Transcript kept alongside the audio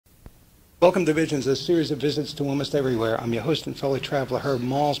Welcome to Visions, a series of visits to almost everywhere. I'm your host and fellow traveler, Herb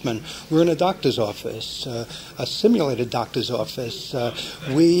Malsman. We're in a doctor's office, a simulated doctor's office.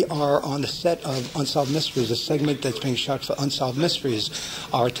 We are on the set of Unsolved Mysteries, a segment that's being shot for Unsolved Mysteries.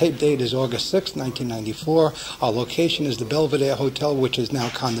 Our tape date is August 6, 1994. Our location is the Belvedere Hotel, which is now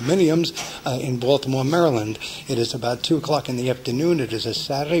condominiums in Baltimore, Maryland. It is about 2 o'clock in the afternoon. It is a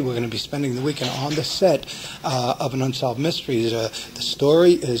Saturday. We're going to be spending the weekend on the set of an Unsolved Mysteries. The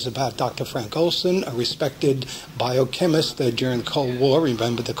story is about Dr. Frank Olson, a respected biochemist during the Cold War.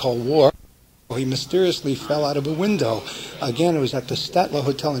 Remember the Cold War? He mysteriously fell out of a window. Again, it was at the Statler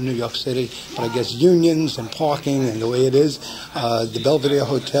Hotel in New York City, but I guess unions and parking and the way it is, the Belvedere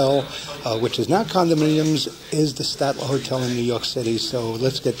Hotel, which is now condominiums, is the Statler Hotel in New York City. So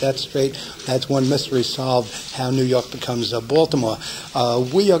let's get that straight. That's one mystery solved, how New York becomes Baltimore.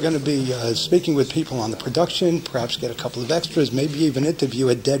 We are going to be speaking with people on the production, perhaps get a couple of extras, maybe even interview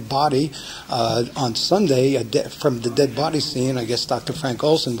a dead body on Sunday from the dead body scene. I guess Dr. Frank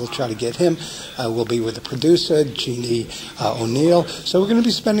Olson, we'll try to get him. We'll be with the producer, Jeannie O'Neill. So we're going to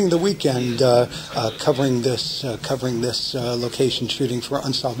be spending the weekend covering this location shooting for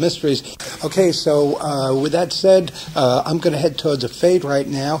Unsolved Mysteries. Okay, so with that said, I'm going to head towards a fade right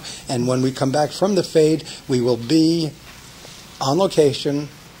now, and when we come back from the fade, we will be on location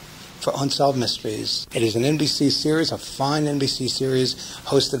for Unsolved Mysteries. It is an NBC series, a fine NBC series,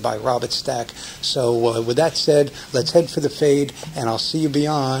 hosted by Robert Stack. So with that said, let's head for the fade, and I'll see you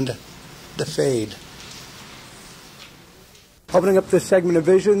beyond the fade. Opening up this segment of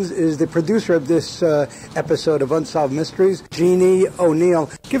Visions is the producer of this episode of Unsolved Mysteries, Jeannie O'Neill.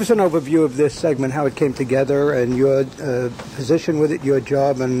 Give us an overview of this segment, how it came together, and your position with it, your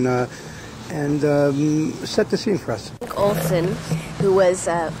job, and set the scene for us. Frank Olson, who was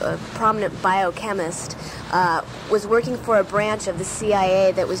a prominent biochemist, was working for a branch of the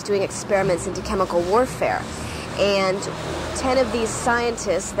CIA that was doing experiments into chemical warfare. And 10 of these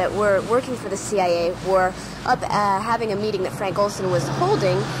scientists that were working for the CIA were up having a meeting that Frank Olson was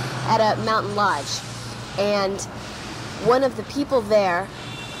holding at a mountain lodge. And one of the people there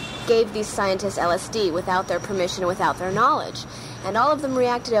gave these scientists LSD without their permission and without their knowledge. And all of them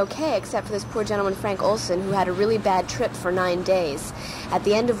reacted okay, except for this poor gentleman, Frank Olson, who had a really bad trip for 9 days, at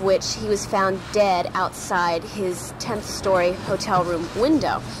the end of which he was found dead outside his 10th story hotel room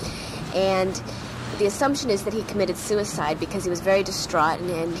window. And the assumption is that he committed suicide because he was very distraught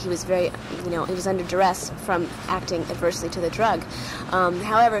and he was very, he was under duress from acting adversely to the drug.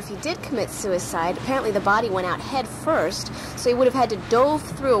 However, if he did commit suicide, apparently the body went out head first, so he would have had to dove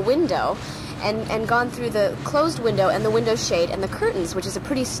through a window and gone through the closed window and the window shade and the curtains, which is a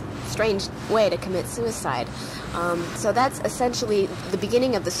pretty strange way to commit suicide. So that's essentially the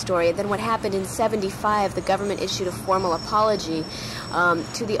beginning of the story. Then what happened in '75, the government issued a formal apology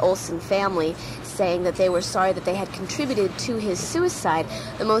to the Olson family, saying that they were sorry that they had contributed to his suicide.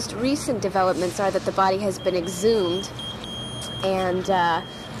 The most recent developments are that the body has been exhumed, and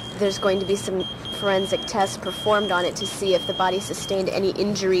there's going to be some forensic tests performed on it to see if the body sustained any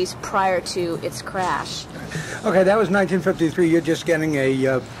injuries prior to its crash. Okay, that was 1953. You're just getting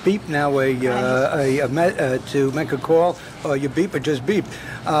a beep now, to make a call, or you beep or just beep.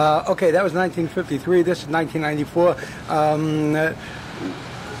 Okay, that was 1953. This is 1994.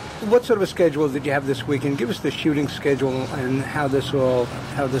 What sort of a schedule did you have this weekend? Give us the shooting schedule and how this all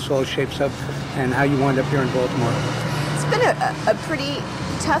shapes up, and how you wind up here in Baltimore. It's been a pretty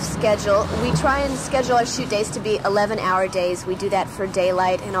tough schedule. We try and schedule our shoot days to be 11-hour days. We do that for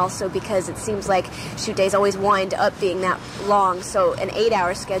daylight, and also because it seems like shoot days always wind up being that long, so an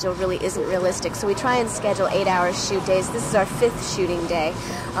 8-hour schedule really isn't realistic. So we try and schedule 8-hour shoot days. This is our 5th shooting day.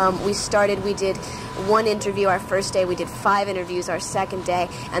 We did 1 interview our first day, we did 5 interviews our second day,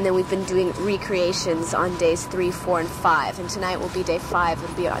 and then we've been doing recreations on days 3, 4, and 5. And tonight will be day 5.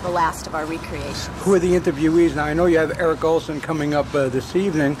 It'll be the last of our recreations. Who are the interviewees? Now, I know you have Eric Olson coming up this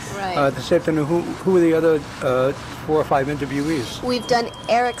evening. Right. This afternoon. Who are the other 4 or 5 interviewees? We've done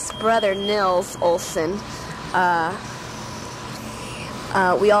Eric's brother, Nils Olson.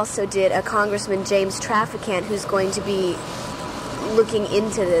 We also did a Congressman, James Traficant, who's going to be looking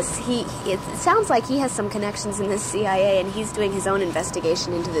into this. It sounds like he has some connections in the CIA, and he's doing his own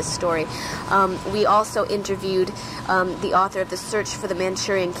investigation into this story. We also interviewed the author of The Search for the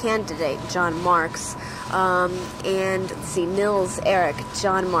Manchurian Candidate, John Marks, and let's see, Nils, Eric,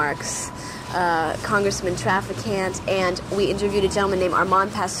 John Marks, Congressman Trafficant, and we interviewed a gentleman named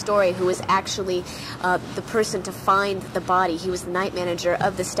Armand Pastore, who was actually the person to find the body. He was the night manager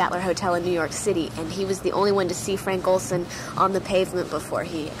of the Statler Hotel in New York City, and he was the only one to see Frank Olson on the pavement before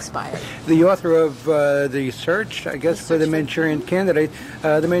he expired. The author of the search, I guess, for the Manchurian Candidate.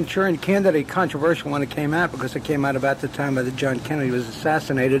 The Manchurian Candidate, controversial when it came out, because it came out about the time that John Kennedy was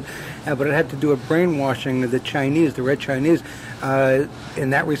assassinated, but it had to do with brainwashing of the Chinese, the Red Chinese. In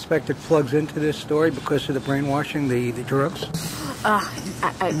that respect, it plugs into this story because of the brainwashing, the drugs? I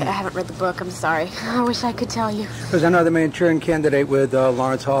haven't read the book, I'm sorry. I wish I could tell you. Because I know the Manchurian Candidate with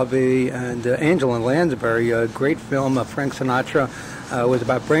Lawrence Harvey and Angela Lansbury, a great film. Frank Sinatra was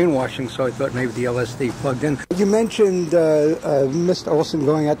about brainwashing, so I thought maybe the LSD plugged in. You mentioned Mr. Olson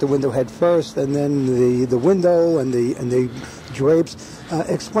going out the window head first, and then the window and the drapes.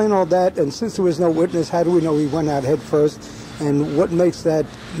 Explain all that, and since there was no witness, how do we know he went out head first, and what makes that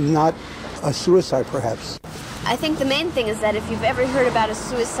not a suicide, perhaps? I think the main thing is that if you've ever heard about a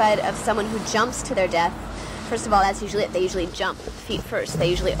suicide of someone who jumps to their death, first of all, that's usually it. They usually jump feet first. They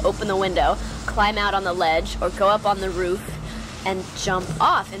usually open the window, climb out on the ledge, or go up on the roof and jump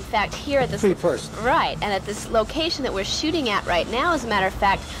off. In fact, here at this... Feet first. Right, and at this location that we're shooting at right now, as a matter of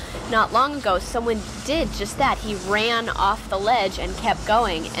fact, not long ago, someone did just that. He ran off the ledge and kept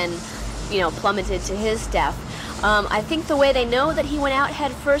going and, plummeted to his death. I think the way they know that he went out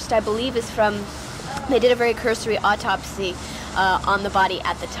head first, I believe, is from... They did a very cursory autopsy on the body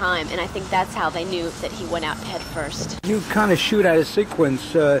at the time, and I think that's how they knew that he went out head first. You kind of shoot out a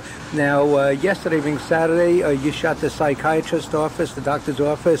sequence. Now, yesterday being Saturday, you shot the psychiatrist's office, the doctor's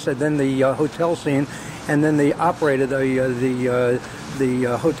office, and then the hotel scene, and then the operator, the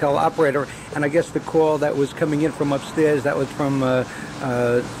hotel operator, and I guess the call that was coming in from upstairs, that was from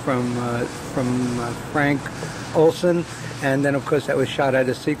Frank Olson. And then, of course, that was shot out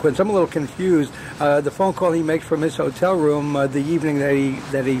of sequence. I'm a little confused. The phone call he makes from his hotel room the evening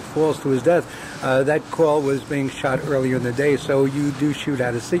that he falls to his death, that call was being shot earlier in the day, so you do shoot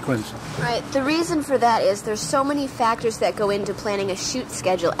out of sequence. Right. The reason for that is there's so many factors that go into planning a shoot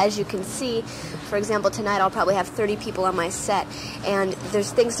schedule. As you can see, for example, tonight I'll probably have 30 people on my set, and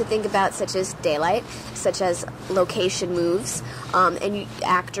there's things to think about such as daylight, such as location moves, and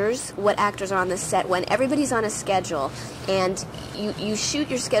actors, what actors are on the set when. Everybody's on a schedule. And you shoot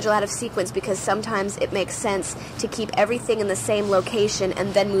your schedule out of sequence because sometimes it makes sense to keep everything in the same location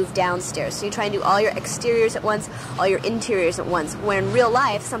and then move downstairs. So you try and do all your exteriors at once, all your interiors at once. Where in real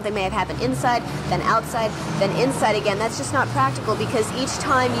life, something may have happened inside, then outside, then inside again. That's just not practical because each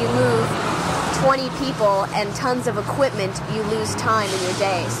time you move 20 people and tons of equipment, you lose time in your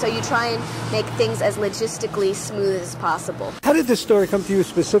day. So you try and make things as logistically smooth as possible. How did this story come to you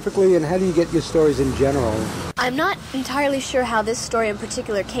specifically, and how do you get your stories in general? I'm not entirely sure how this story in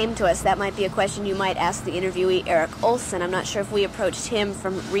particular came to us. That might be a question you might ask the interviewee, Eric Olson. I'm not sure if we approached him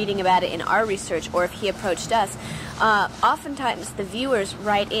from reading about it in our research or if he approached us. Oftentimes the viewers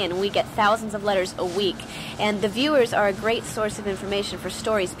write in. We get thousands of letters a week, and the viewers are a great source of information for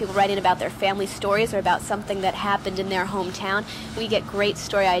stories. People write in about their family stories or about something that happened in their hometown. We get great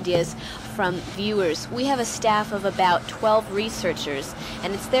story ideas from viewers. We have a staff of about 12 researchers,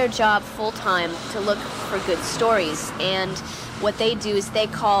 and it's their job full-time to look for good stories. And what they do is they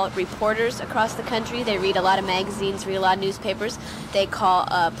call reporters across the country. They read a lot of magazines, read a lot of newspapers. They call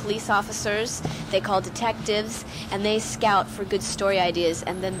police officers. They call detectives, and they scout for good story ideas,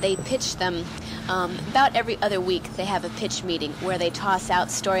 and then they pitch them. About every other week, they have a pitch meeting where they toss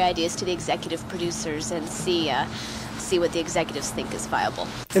out story ideas to the executive producers and see what the executives think is viable.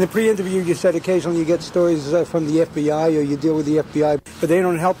 In the pre-interview, you said occasionally you get stories from the FBI, or you deal with the FBI, but they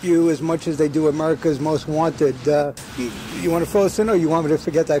don't help you as much as they do America's Most Wanted. You want to fill us in, or you want me to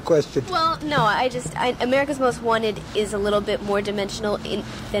forget that question? Well, no, America's Most Wanted is a little bit more dimensional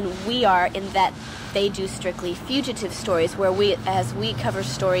than we are, in that they do strictly fugitive stories, where we cover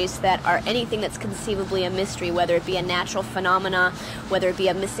stories that are anything that's conceivably a mystery, whether it be a natural phenomena, whether it be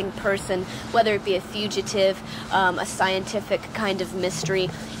a missing person, whether it be a fugitive, a scientific kind of mystery.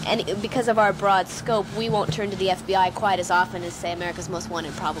 And because of our broad scope, we won't turn to the FBI quite as often as, say, America's Most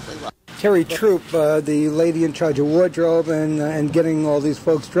Wanted probably will. Terry Troop, the lady in charge of wardrobe and getting all these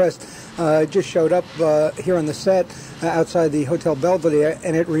folks dressed, just showed up here on the set outside the Hotel Belvedere,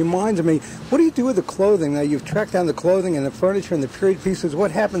 and it reminds me, what do you do with the clothing? Now, you've tracked down the clothing and the furniture and the period pieces.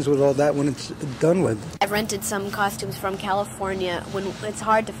 What happens with all that when it's done with? I've rented some costumes from California when it's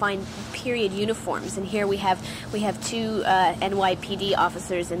hard to find period uniforms, and here we have two NYPD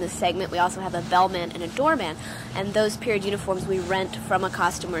officers in this segment. We also have a bellman and a doorman, and those period uniforms we rent from a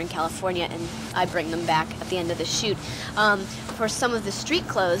costumer in California. California, and I bring them back at the end of the shoot. For some of the street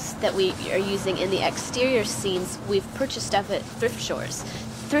clothes that we are using in the exterior scenes, we've purchased stuff at thrift stores,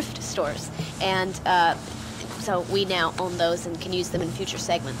 and so we now own those and can use them in future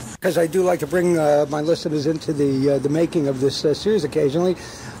segments. Because I do like to bring my listeners into the making of this series occasionally.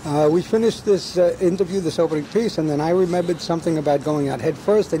 We finished this interview, this opening piece, and then I remembered something about going out head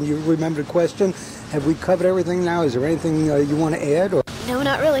first, and you remembered a question. Have we covered everything now? Is there anything you want to add? Or? No,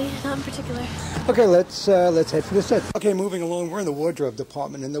 not really. Not in particular. Okay, let's head for the set. Okay, moving along, we're in the wardrobe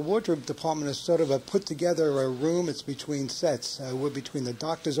department, and the wardrobe department is sort of a put together a room. It's between sets. We're between the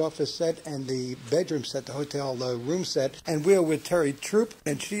doctor's office set and the bedroom set, the hotel room set, and we're with Terry Troop,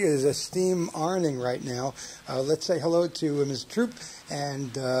 and she is a steam ironing right now. Let's say hello to Ms. Troop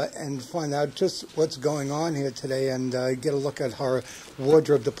and find out just what's going on here today, and get a look at her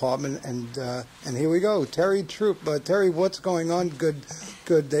wardrobe department. And here we go, Terry Troop. Terry, what's going on?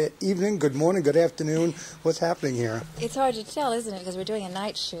 Good evening, good morning, good afternoon. What's happening here? It's hard to tell, isn't it? Because we're doing a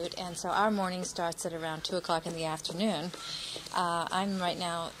night shoot, and so our morning starts at around 2 o'clock in the afternoon. I'm right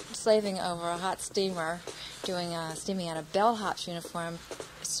now slaving over a hot steamer, steaming out a bellhop's uniform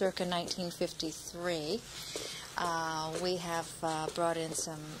circa 1953. We have brought in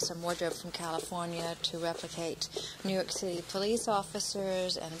some wardrobe from California to replicate New York City police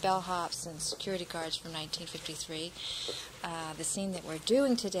officers and bellhops and security guards from 1953. The scene that we're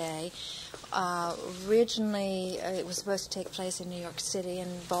doing today, originally it was supposed to take place in New York City,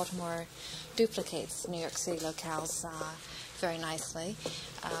 and Baltimore duplicates New York City locales very nicely.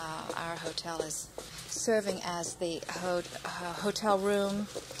 Our hotel is serving as the hotel room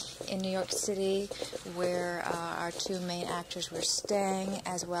in New York City, where our two main actors were staying,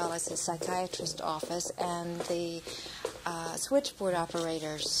 as well as the psychiatrist office and the switchboard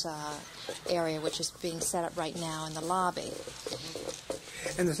operators area, which is being set up right now in the lobby.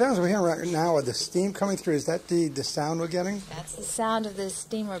 And the sounds we're hearing right now are the steam coming through. Is that the sound we're getting? That's the sound of the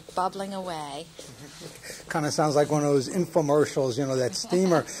steamer bubbling away. Kind of sounds like one of those infomercials, you know, that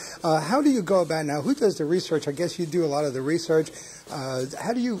steamer. How do you go about now? Who does the research? I guess you do a lot of the research.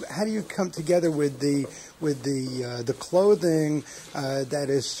 How do you come together with the clothing that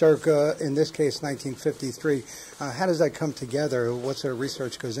is circa, in this case, 1953? How does that come together? What sort of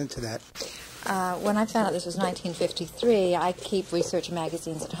research goes into that? When I found out this was 1953, I keep research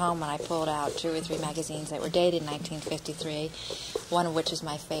magazines at home, and I pulled out 2 or 3 magazines that were dated in 1953, one of which is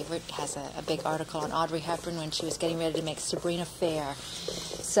my favorite. It has a big article on Audrey Hepburn when she was getting ready to make Sabrina fair.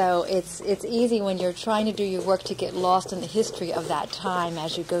 So it's easy when you're trying to do your work to get lost in the history of that time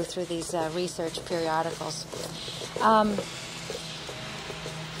as you go through these research periodicals.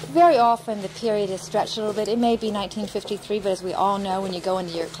 Very often the period is stretched a little bit. It may be 1953, but as we all know, when you go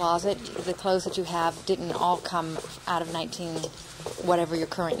into your closet, the clothes that you have didn't all come out of whatever your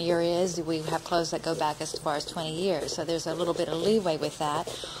current year is. We have clothes that go back as far as 20 years, so there's a little bit of leeway with that.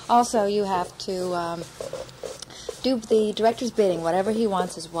 Also, you have to do the director's bidding. Whatever he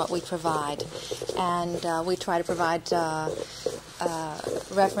wants is what we provide, and we try to provide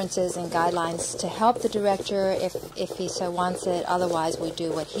references and guidelines to help the director if he so wants it. Otherwise, we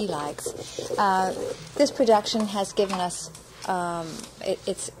do what he likes. This production has given us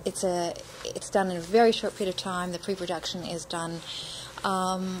it's done in a very short period of time. The pre-production is done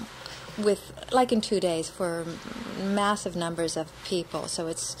in 2 days for massive numbers of people. So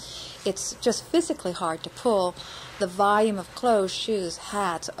it's just physically hard to pull the volume of clothes, shoes,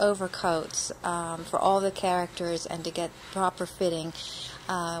 hats, overcoats for all the characters and to get proper fitting.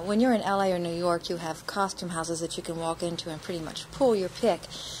 When you're in LA or New York, you have costume houses that you can walk into and pretty much pull your pick.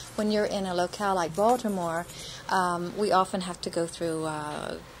 When you're in a locale like Baltimore, we often have to go through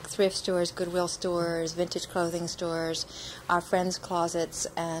thrift stores, Goodwill stores, vintage clothing stores, our friends' closets,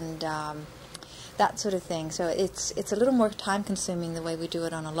 and that sort of thing. So it's a little more time-consuming the way we do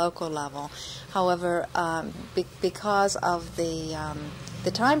it on a local level. However, because of the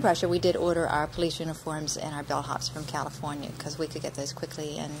time pressure, we did order our police uniforms and our bellhops from California because we could get those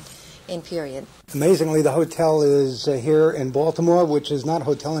quickly and in period. Amazingly, the hotel is here in Baltimore, which is not a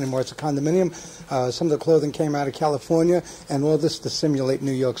hotel anymore. It's a condominium. Some of the clothing came out of California, and all this to simulate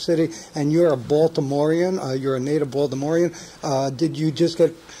New York City. And you're a Baltimorean. You're a native Baltimorean. Did you just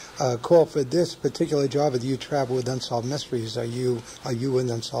get called for this particular job, or do you travel with Unsolved Mysteries? Are you in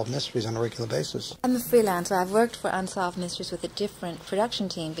Unsolved Mysteries on a regular basis? I'm a freelancer. I've worked for Unsolved Mysteries with a different production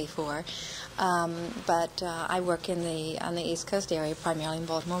team before, but I work on the East Coast area, primarily in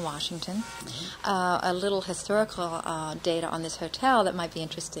Baltimore, Washington. A little historical data on this hotel that might be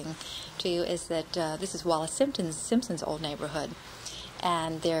interesting to you is that this is Wallace Simpson's old neighborhood.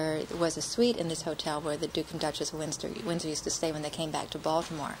 And there was a suite in this hotel where the Duke and Duchess of Windsor used to stay when they came back to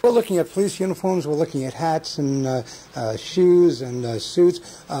Baltimore. We're looking at police uniforms, we're looking at hats and shoes and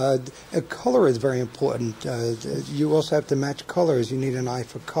suits. Color is very important. You also have to match colors. You need an eye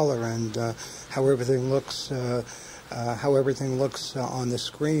for color and how everything looks on the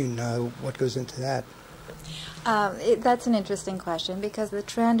screen. What goes into that? That's an interesting question because the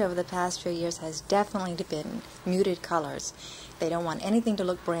trend over the past few years has definitely been muted colors. They don't want anything to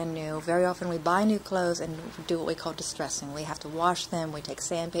look brand new. Very often we buy new clothes and do what we call distressing. We have to wash them, we take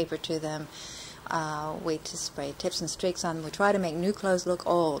sandpaper to them, we just spray tips and streaks on them. We try to make new clothes look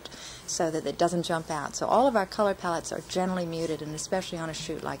old so that it doesn't jump out. So all of our color palettes are generally muted, and especially on a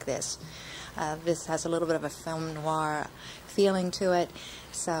shoot like this. This has a little bit of a film noir feeling to it,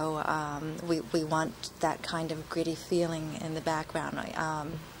 so we want that kind of gritty feeling in the background.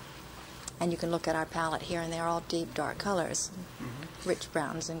 And you can look at our palette here, and they're all deep, dark colors, rich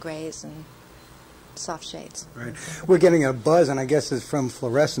browns and grays and soft shades. Right. We're getting a buzz, and I guess it's from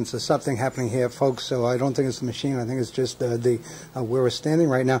fluorescence. There's something happening here, folks, so I don't think it's the machine. I think it's just where we're standing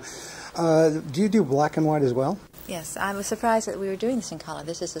right now. Do you do black and white as well? Yes, I was surprised that we were doing this in color.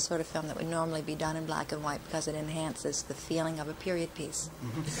 This is the sort of film that would normally be done in black and white because it enhances the feeling of a period piece.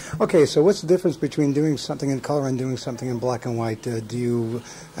 Okay, so what's the difference between doing something in color and doing something in black and white?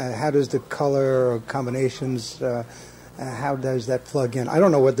 How does the color combinations, how does that plug in? I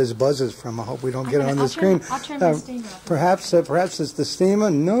don't know what this buzz is from. I hope we don't get it on the screen. I'll turn my steamer off. Perhaps it's the steamer.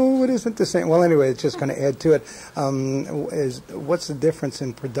 No, it isn't the same. Well, anyway, it's just going to add to it. What's the difference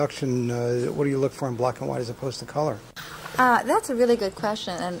in production? What do you look for in black and white as opposed to color? That's a really good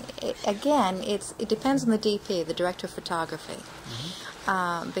question, and again, it depends on the DP, the director of photography.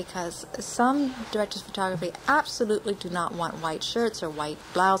 Because some directors of photography absolutely do not want white shirts or white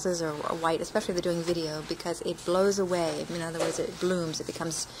blouses or white, especially if they're doing video, because it blows away. In other words, it blooms. It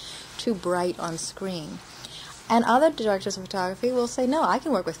becomes too bright on screen. And other directors of photography will say, no, I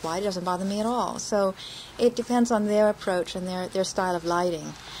can work with white. It doesn't bother me at all. So it depends on their approach and their style of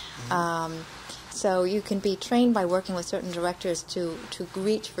lighting. So you can be trained by working with certain directors to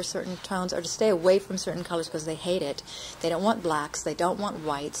reach for certain tones or to stay away from certain colors because they hate it. They don't want blacks, they don't want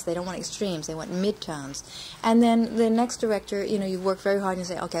whites, they don't want extremes, they want mid-tones. And then the next director, you work very hard and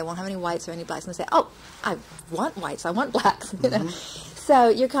you say, okay, I won't have any whites or any blacks. And they say, oh, I want whites, I want blacks. So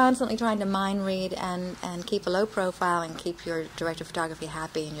you're constantly trying to mind read and keep a low profile and keep your director of photography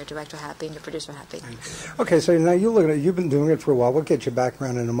happy and your director happy and your producer happy. Okay, so now you look at it, you've been doing it for a while. We'll get your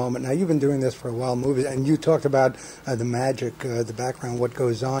background in a moment. Now you've been doing this for a while, movies, and you talked about the magic, the background, what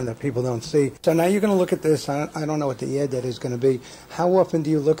goes on that people don't see. So now you're going to look at this. I don't know what the air date is going to be. How often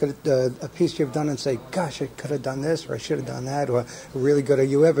do you look at a piece you've done and say, gosh, I could have done this or I should have done that, or really good? Are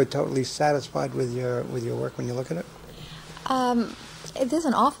you ever totally satisfied with your work when you look at it? There's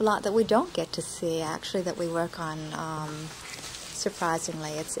an awful lot that we don't get to see, actually, that we work on,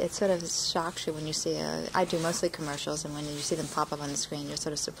 surprisingly. It sort of shocks you when you see I do mostly commercials, and when you see them pop up on the screen, you're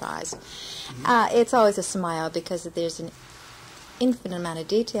sort of surprised. It's always a smile because there's an infinite amount of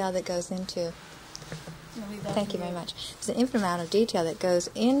detail that goes into... Thank you very much. There's an infinite amount of detail that goes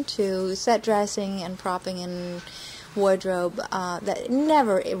into set dressing and propping and wardrobe that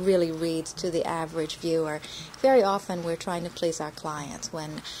never really reads to the average viewer. Very often we're trying to please our clients.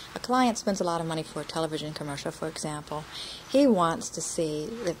 When a client spends a lot of money for a television commercial, for example, he wants to see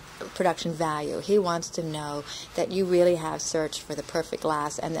the production value. He wants to know that you really have searched for the perfect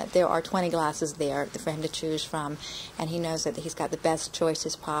glass and that there are 20 glasses there for him to choose from, and he knows that he's got the best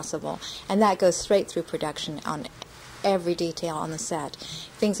choices possible. And that goes straight through production on every detail on the set.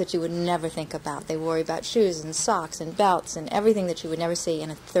 Things that you would never think about. They worry about shoes and socks and belts and everything that you would never see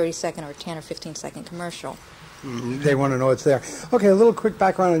in a 30-second or 10 or 15-second commercial. They want to know it's there. Okay, a little quick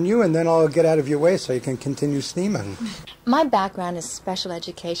background on you, and then I'll get out of your way so you can continue steaming. My background is special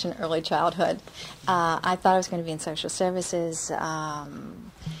education, early childhood. I thought I was going to be in social services.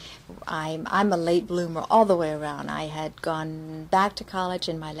 I'm a late bloomer all the way around. I had gone back to college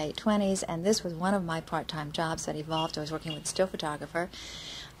in my late 20s, and this was one of my part-time jobs that evolved. I was working with a still photographer.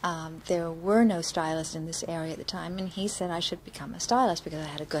 There were no stylists in this area at the time, and he said I should become a stylist because I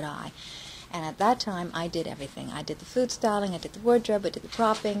had a good eye. And at that time, I did everything. I did the food styling, I did the wardrobe, I did the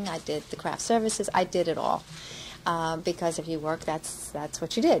propping, I did the craft services, I did it all. Because if you work, that's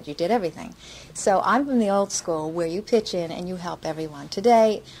what you did. You did everything. So I'm from the old school where you pitch in and you help everyone.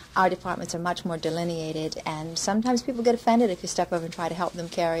 Today, our departments are much more delineated, and sometimes people get offended if you step over and try to help them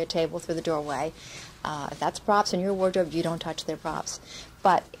carry a table through the doorway. If that's props in your wardrobe, you don't touch their props.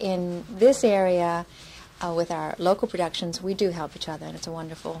 But in this area, with our local productions, we do help each other, and it's a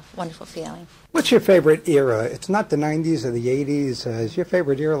wonderful, wonderful feeling. What's your favorite era? It's not the 90s or the 80s. Is your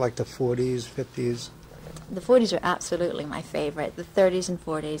favorite era like the 40s, 50s? The 40s are absolutely my favorite, the 30s and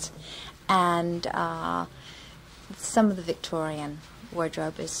 40s, and some of the Victorian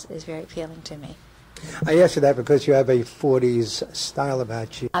wardrobe is very appealing to me. I asked you that because you have a 40s style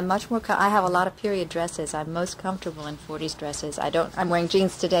about you. I'm much more. I have a lot of period dresses. I'm most comfortable in 40s dresses. I'm wearing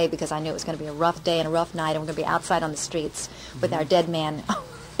jeans today because I knew it was going to be a rough day and a rough night, and we're going to be outside on the streets with our dead man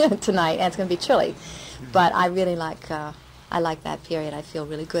tonight, and it's going to be chilly. But I really like. I like that period. I feel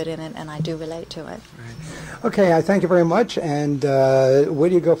really good in it, and I do relate to it. Right. Okay, I thank you very much. And where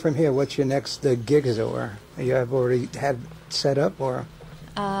do you go from here? What's your next gig, as it were? You have already had set up, or?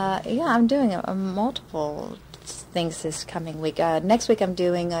 Yeah, I'm doing multiple things this coming week. Next week I'm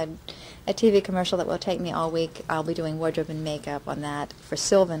doing a TV commercial that will take me all week. I'll be doing wardrobe and makeup on that for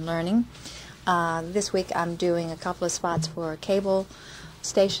Sylvan Learning. This week I'm doing a couple of spots for a cable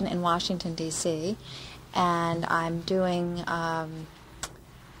station in Washington, D.C., and I'm doing...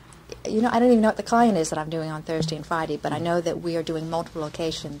 I don't even know what the client is that I'm doing on Thursday and Friday, but I know that we are doing multiple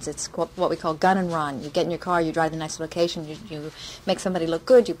locations. It's what we call gun and run. You get in your car, you drive to the next location, you make somebody look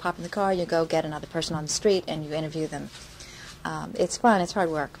good, you pop in the car, you go get another person on the street, and you interview them. It's fun. It's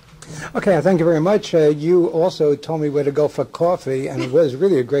hard work. Okay, thank you very much. You also told me where to go for coffee, and it was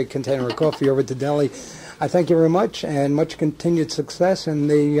really a great container of coffee over at the deli. I thank you very much, and much continued success. And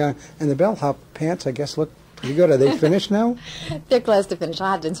the bellhop pants, I guess, look pretty good. Are they finished now? They're close to finish.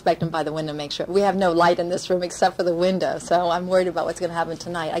 I have to inspect them by the window, make sure. We have no light in this room except for the window, so I'm worried about what's going to happen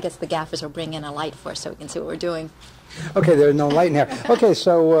tonight. I guess the gaffers will bring in a light for us so we can see what we're doing. Okay, there's no light in here. Okay,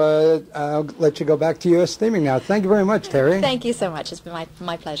 so I'll let you go back to your steaming now. Thank you very much, Terry. Thank you so much. It's been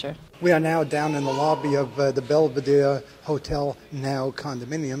my pleasure. We are now down in the lobby of the Belvedere Hotel Now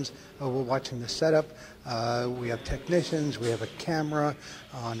condominiums. We're watching the setup. We have technicians. We have a camera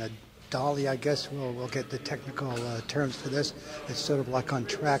on a dolly, I guess. We'll get the technical terms for this. It's sort of like on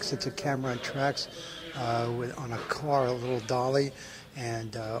tracks. It's a camera on tracks on a car, a little dolly.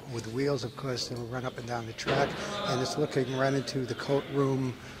 And with wheels, of course, it'll run up and down the track. And it's looking right into the coat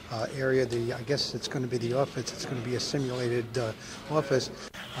room area. I guess it's going to be the office. It's going to be a simulated office.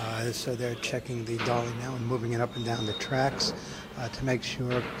 So they're checking the dolly now and moving it up and down the tracks to make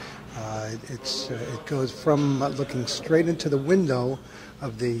sure it goes from looking straight into the window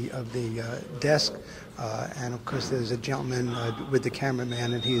of the desk. And of course, there's a gentleman with the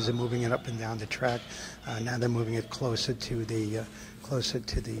cameraman, and he's moving it up and down the track. Now they're moving it closer to the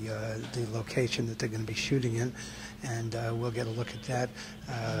location that they're going to be shooting in, and we'll get a look at that.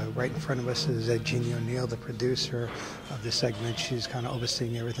 Right in front of us is Jeannie O'Neill, the producer of the segment. She's kind of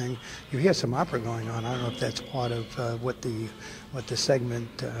overseeing everything. You hear some opera going on. I don't know if that's part of what the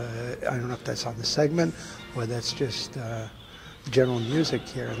segment. I don't know if that's on the segment or that's just general music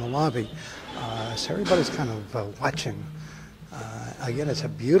here in the lobby. So everybody's kind of watching. Again, it's a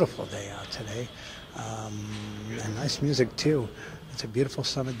beautiful day out today, and nice music too. It's a beautiful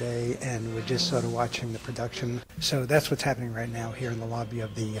summer day, and we're just sort of watching the production. So that's what's happening right now here in the lobby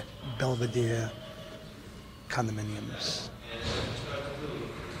of the Belvedere condominiums.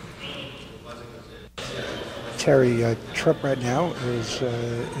 Terry Troop right now is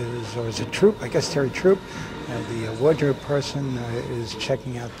a Troop? I guess Terry Troop. The wardrobe person is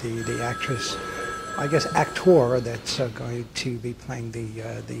checking out the actress, I guess actor, that's going to be playing the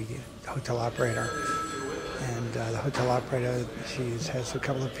hotel operator. And the hotel operator, she has a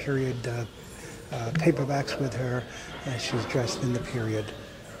couple of period paperbacks with her, and she's dressed in the period.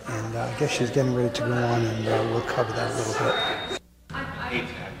 And I guess she's getting ready to go on, and we'll cover that a little bit.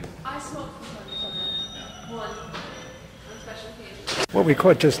 What we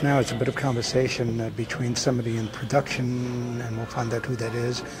caught just now is a bit of conversation between somebody in production, and we'll find out who that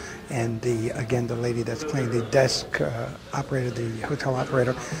is, and the lady that's playing the desk operator, the hotel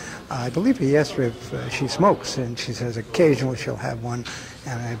operator. I believe he asked her if she smokes, and she says occasionally she'll have one,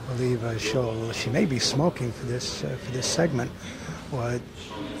 and I believe she may be smoking for this segment, or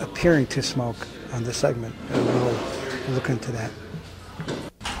appearing to smoke on the segment. We'll look into that.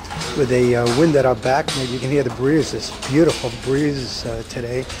 With a wind at our back, maybe you can hear the breeze, this beautiful breeze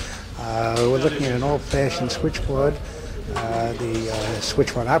today. We're looking at an old-fashioned switchboard. The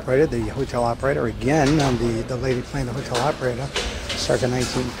switchboard operator, the hotel operator, again, the lady playing the hotel operator, circa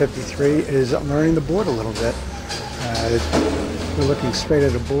 1953, is learning the board a little bit. We're looking straight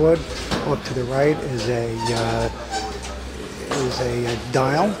at a board. Off to the right is a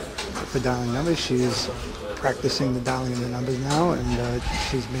dial for dialing numbers. She's practicing the dialing of the numbers now, and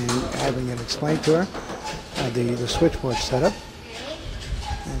she's been having it explained to her, the switchboard setup,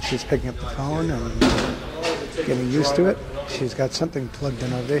 and she's picking up the phone, and getting used to it. She's got something plugged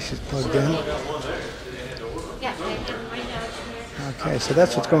in over there. She's plugged in. Okay, so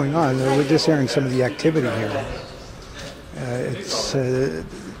that's what's going on. We're just hearing some of the activity here.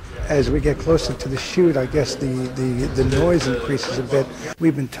 As we get closer to the shoot, I guess the noise increases a bit.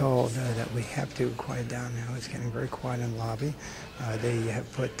 We've been told that we have to quiet down now. It's getting very quiet in the lobby. They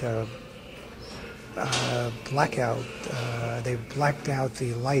have put blackout. They've blacked out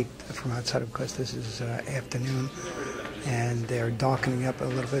the light from outside, of course this is afternoon, and they're darkening up a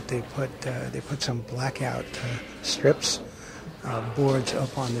little bit. They put some blackout strips, boards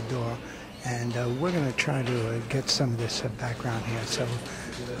up on the door, and we're going to try to get some of this background here. So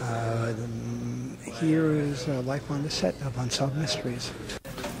here is life on the set of Unsolved Mysteries.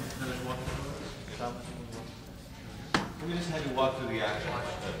 Can we just have you walk through the action?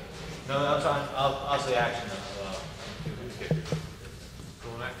 No, I'm sorry. I'll say action. Go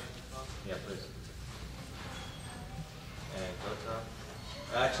on action. Yeah, please. And go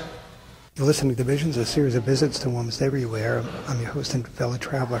to action. You're listening to Visions, a series of visits to almost everywhere. I'm your host and fellow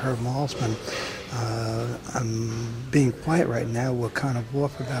traveler, Herb Malsman. I'm being quiet right now. We're kind of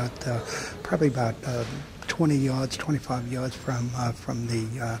off about, probably about 20 yards, 25 yards from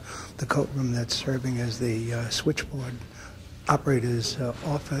the coat room that's serving as the switchboard operator's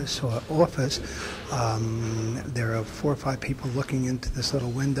office. There are 4 or 5 people looking into this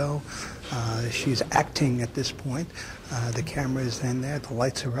little window. She's acting at this point. The camera is in there, the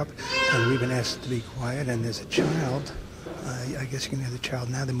lights are up, and we've been asked to be quiet, and there's a child. I guess you can hear the child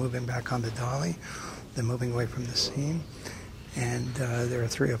now. They're moving back on the dolly. They're moving away from the scene. And there are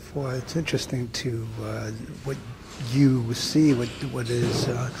 3 or 4. It's interesting to what you see, what is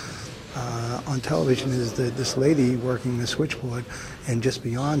on television is this lady working the switchboard, and just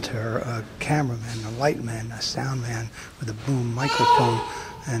beyond her, a cameraman, a light man, a sound man with a boom microphone,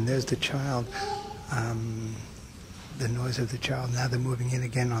 and there's the child. The noise of the child. Now they're moving in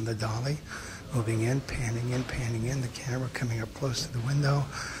again on the dolly, moving in, panning in, the camera coming up close to the window.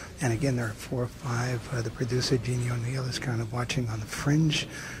 And again, there are 4 or 5. The producer, Jeannie O'Neill, is kind of watching on the fringe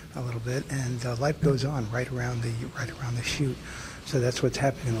a little bit, and life goes on right around the shoot. So that's what's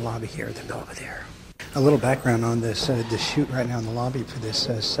happening in the lobby here at the Belvedere. A little background on this shoot right now in the lobby for this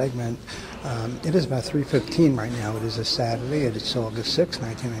segment. It is about 3:15 right now. It is a Saturday. It's August 6,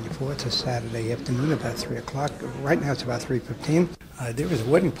 1994. It's a Saturday afternoon, about 3 o'clock. Right now it's about 3:15. There is a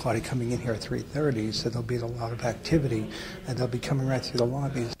wedding party coming in here at 3:30, so there'll be a lot of activity, and they'll be coming right through the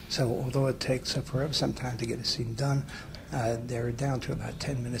lobby. So although it takes forever some time to get a scene done, they're down to about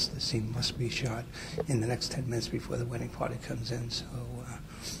 10 minutes. The scene must be shot in the next 10 minutes before the wedding party comes in. So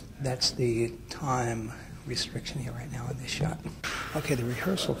that's the time restriction here right now in this shot. Okay, the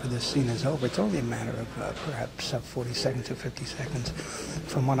rehearsal for this scene is over. It's only a matter of perhaps 40 seconds to 50 seconds.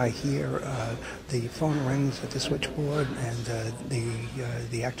 From what I hear, the phone rings at the switchboard, and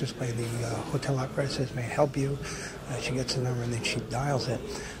the actress playing the hotel operator says, "May I help you?" She gets the number and then she dials it.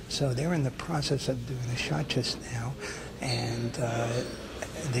 So they're in the process of doing the shot just now, and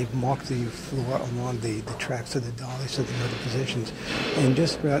they've marked the floor along the tracks of the dolly so they know the positions. And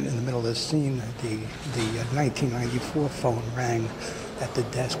just about in the middle of the scene, the 1994 phone rang at the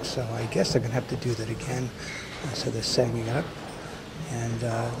desk, so I guess they're going to have to do that again. So they're setting it up. And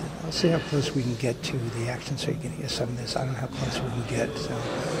I'll see how close we can get to the action so you can hear some of this. I don't know how close we can get, so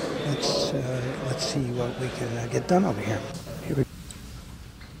let's see what we can get done over here. Here we go.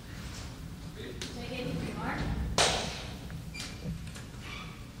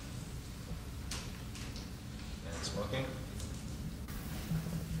 Smoking.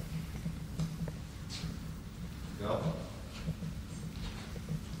 Go.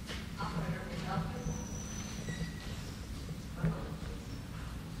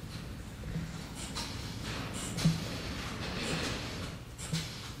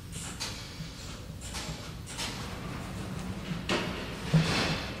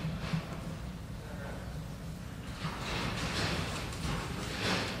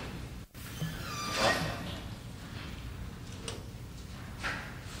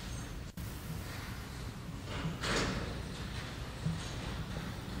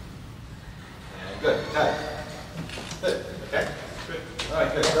 Good. Got it. Good. Okay. Good. All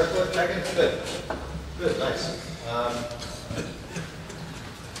right. Good. First one, second. Good. Good. Nice.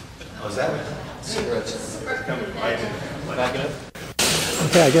 Was that one? Cigarettes. Back it up.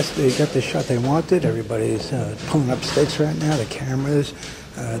 Okay, I guess they got the shot they wanted. Everybody's pulling up stakes right now. The cameras,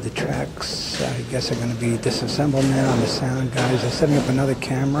 the tracks, I guess, are going to be disassembled now. And the sound guys are setting up another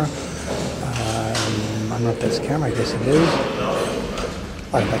camera. I don't know if that's a camera. I guess it is.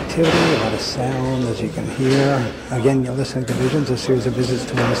 A lot of activity, a lot of sound, as you can hear. Again, you're listening to Visions, a series of visits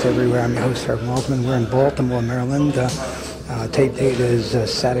to almost everywhere. I'm your host, Herb Malsman. We're in Baltimore, Maryland. Tape date is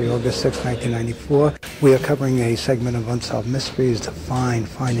Saturday, August 6, 1994. We are covering a segment of Unsolved Mysteries, the fine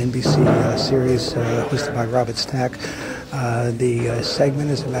NBC series hosted by Robert Stack. The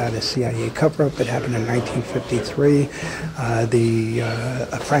segment is about a CIA cover-up that happened in 1953.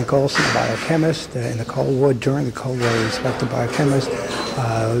 Frank Olson, a biochemist in the Cold War, during the Cold War, he respected biochemist,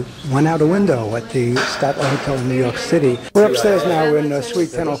 went out a window at the Statler Hotel in New York City. We're upstairs now in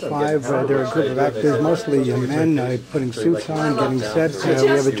Suite 1005. There are a group of actors, mostly men, putting suits on, getting set. We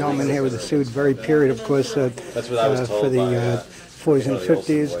have a gentleman here with a suit, very period, of course, for the 40s and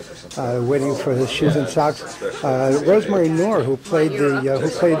 50s, waiting for his shoes and socks. Rosemary Noor, who played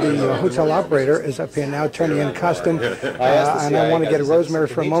the hotel operator, is up here now, turning in costume. And I want to get to Rosemary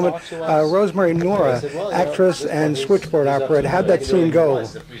for a moment. Rosemary Noor, actress and switchboard operator. How'd that scene go?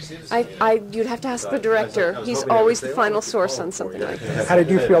 You'd have to ask the director. He's always the final source on something like this. How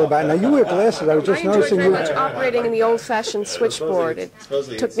did you feel about it? Now, you wear glasses. I was just noticing you. I enjoyed very much operating in the old-fashioned switchboard. It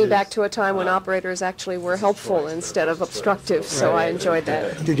took me back to a time when operators actually were helpful instead of obstructive, so I enjoyed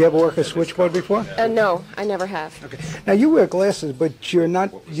that. Did you ever work a switchboard before? No, I never have. Okay. Now, you wear glasses, but you're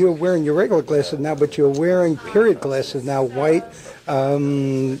wearing your regular glasses now, but you're wearing period glasses now, white.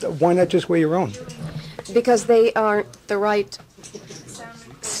 Why not just wear your own? Because they aren't the right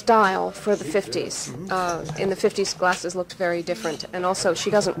style for the 50s. In the 50s, glasses looked very different, and also she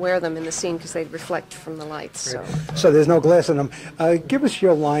doesn't wear them in the scene because they reflect from the lights. So there's no glass in them. Give us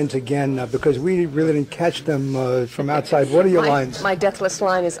your lines again, because we really didn't catch them from outside. What are your lines? My deathless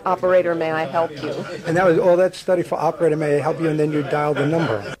line is, "Operator, may I help you?" And that was all that study for "Operator, may I help you?" And then you dialed the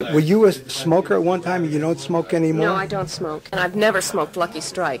number. Were you a smoker at one time? You don't smoke anymore? No, I don't smoke, and I've never smoked Lucky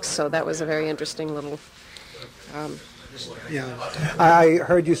Strikes, so that was a very interesting little. Yeah, I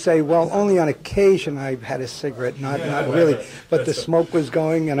heard you say, well, only on occasion I've had a cigarette, not really, but the smoke was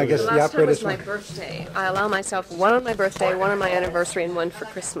going, and I guess the operator... Last time was my birthday. I allow myself one on my birthday, one on my anniversary, and one for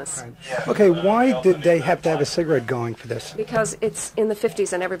Christmas. Right. Okay, why did they have to have a cigarette going for this? Because it's in the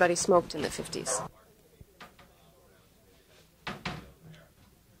 50s, and everybody smoked in the 50s.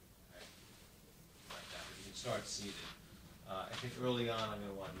 Start seated. I think early on I'm going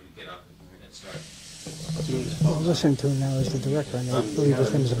to want you to get up and start. What we're listening to now is the director, and I believe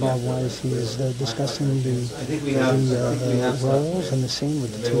his name is Bob Wise. He is discussing the roles in the scene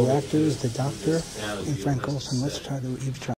with the two actors, the doctor and Frank Olson. Let's try to eavesdrop.